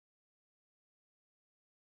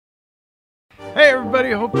Hey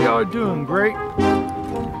everybody, hope y'all are doing great.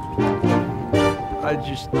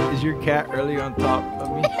 Is your cat really on top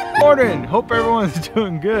of me? Morning, hope everyone's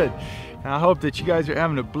doing good. And I hope that you guys are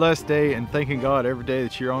having a blessed day and thanking God every day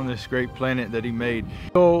that you're on this great planet that He made.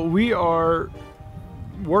 So we are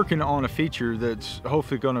working on a feature that's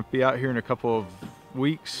hopefully going to be out here in a couple of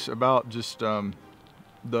weeks about just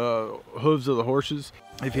the hooves of the horses.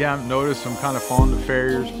 If you haven't noticed, I'm kind of fond of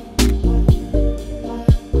farriers.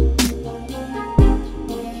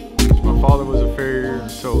 My father was a farrier,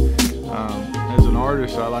 and so as an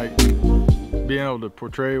artist, I like being able to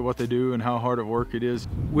portray what they do and how hard of work it is.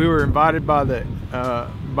 We were invited by the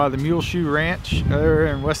Muleshoe Ranch there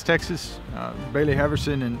in West Texas. Bailey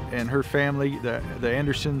Haverson and her family, the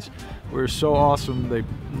Andersons, were so awesome.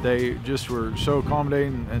 They just were so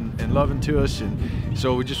accommodating and loving to us, and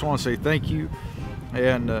so we just want to say thank you.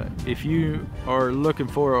 And if you are looking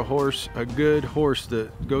for a horse, a good horse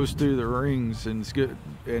that goes through the rings and is good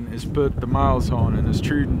and is put the miles on and is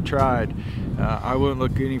true and tried, I wouldn't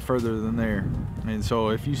look any further than there. And so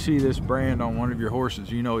if you see this brand on one of your horses,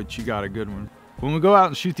 you know that you got a good one. When we go out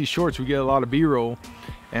and shoot these shorts, we get a lot of B-roll,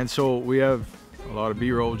 and so we have a lot of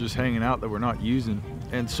B-roll just hanging out that we're not using.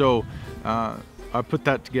 And so I put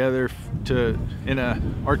that together in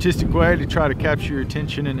an artistic way to try to capture your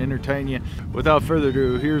attention and entertain you. Without further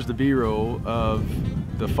ado, here's the B-roll of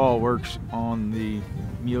the fall works on the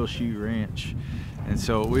Muleshoe Ranch. And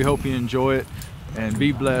so we hope you enjoy it, and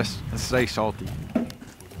be blessed and stay salty.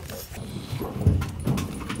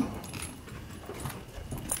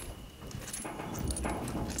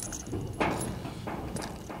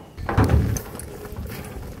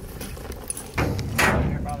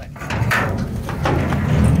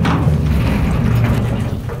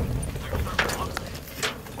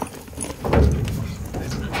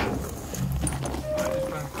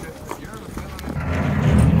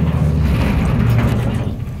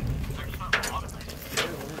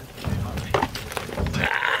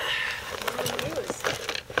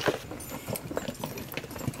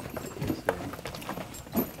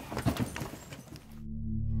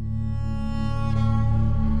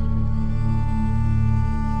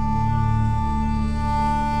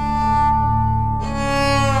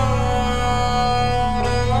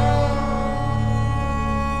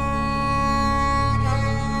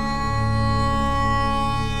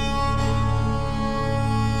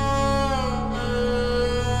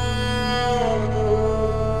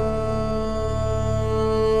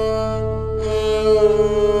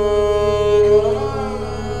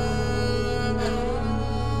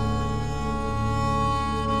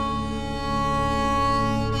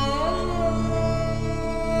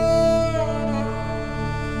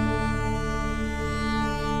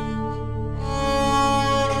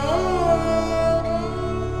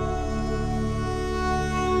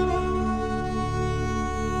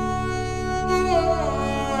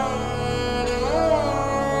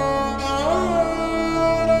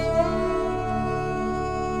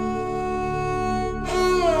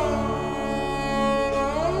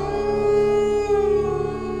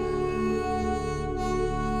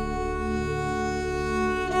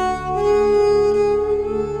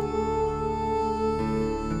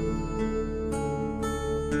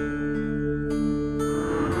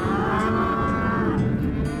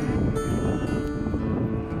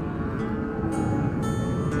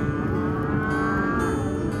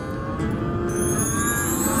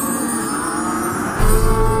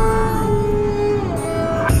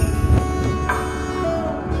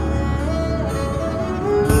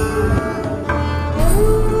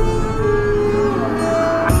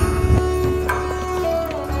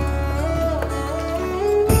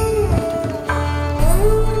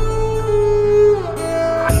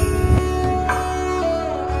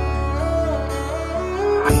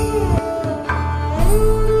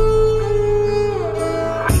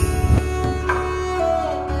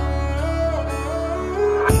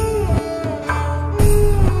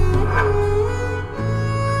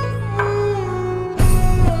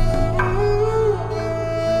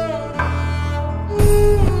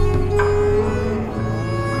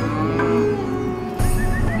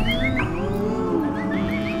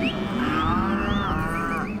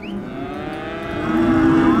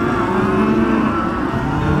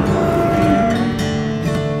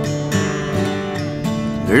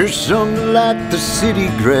 There's something like the city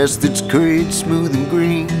grass that's curried smooth and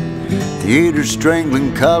green. Theaters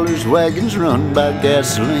strangling collars, wagons run by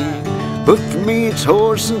gasoline. But for me it's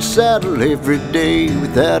horse and saddle every day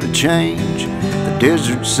without a change. The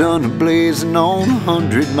desert sun ablazing on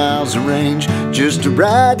 100 miles of range. Just a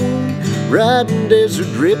riding riding desert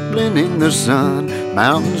rippling in the sun,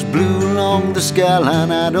 mountains blue along the skyline.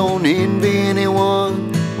 I don't envy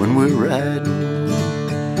anyone when we're riding.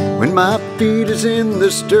 When my feet is in the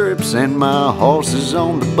stirrups and my horse is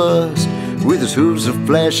on the bust, with his hooves a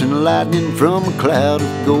flashing lightning from a cloud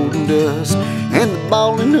of golden dust, and the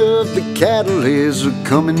bawling of the cattle is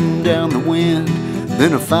a-coming down the wind,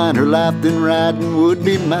 then a finer life than riding would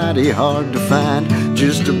be mighty hard to find.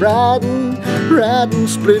 Just a riding,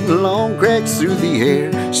 splitting long cracks through the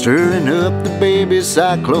air, stirring up the baby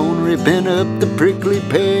cyclone, ripping up the prickly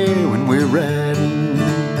pear when we're riding.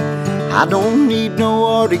 I don't need no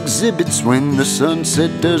art exhibits when the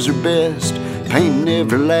sunset does her best, painting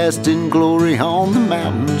everlasting glory on the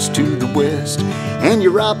mountains to the west. And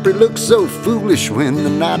your opera looks so foolish when the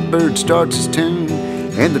nightbird starts his tune,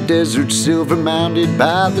 and the desert's silver mounted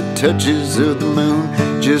by the touches of the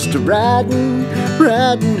moon. Just a riding,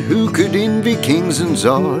 who could envy kings and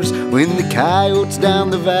czars when the coyotes down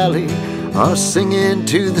the valley are singing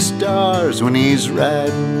to the stars when he's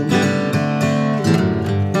riding.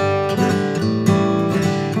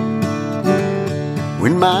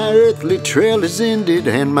 When my earthly trail is ended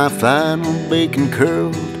and my final bacon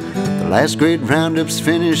curled, the last great roundup's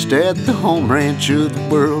finished at the home ranch of the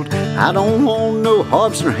world, I don't want no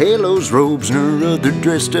harps nor halos, robes nor other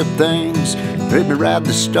dressed up things. Let me ride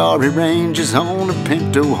the starry ranges on a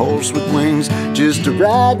pinto horse with wings. Just a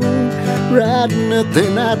riding,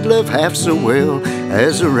 nothing I'd love half so well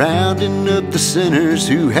as a rounding up the sinners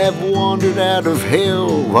who have wandered out of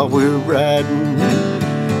hell while we're riding.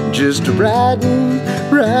 Just a riding,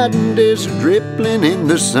 desert rippling in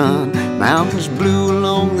the sun, mountains blue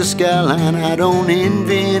along the skyline. I don't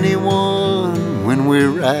envy anyone when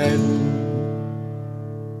we're riding.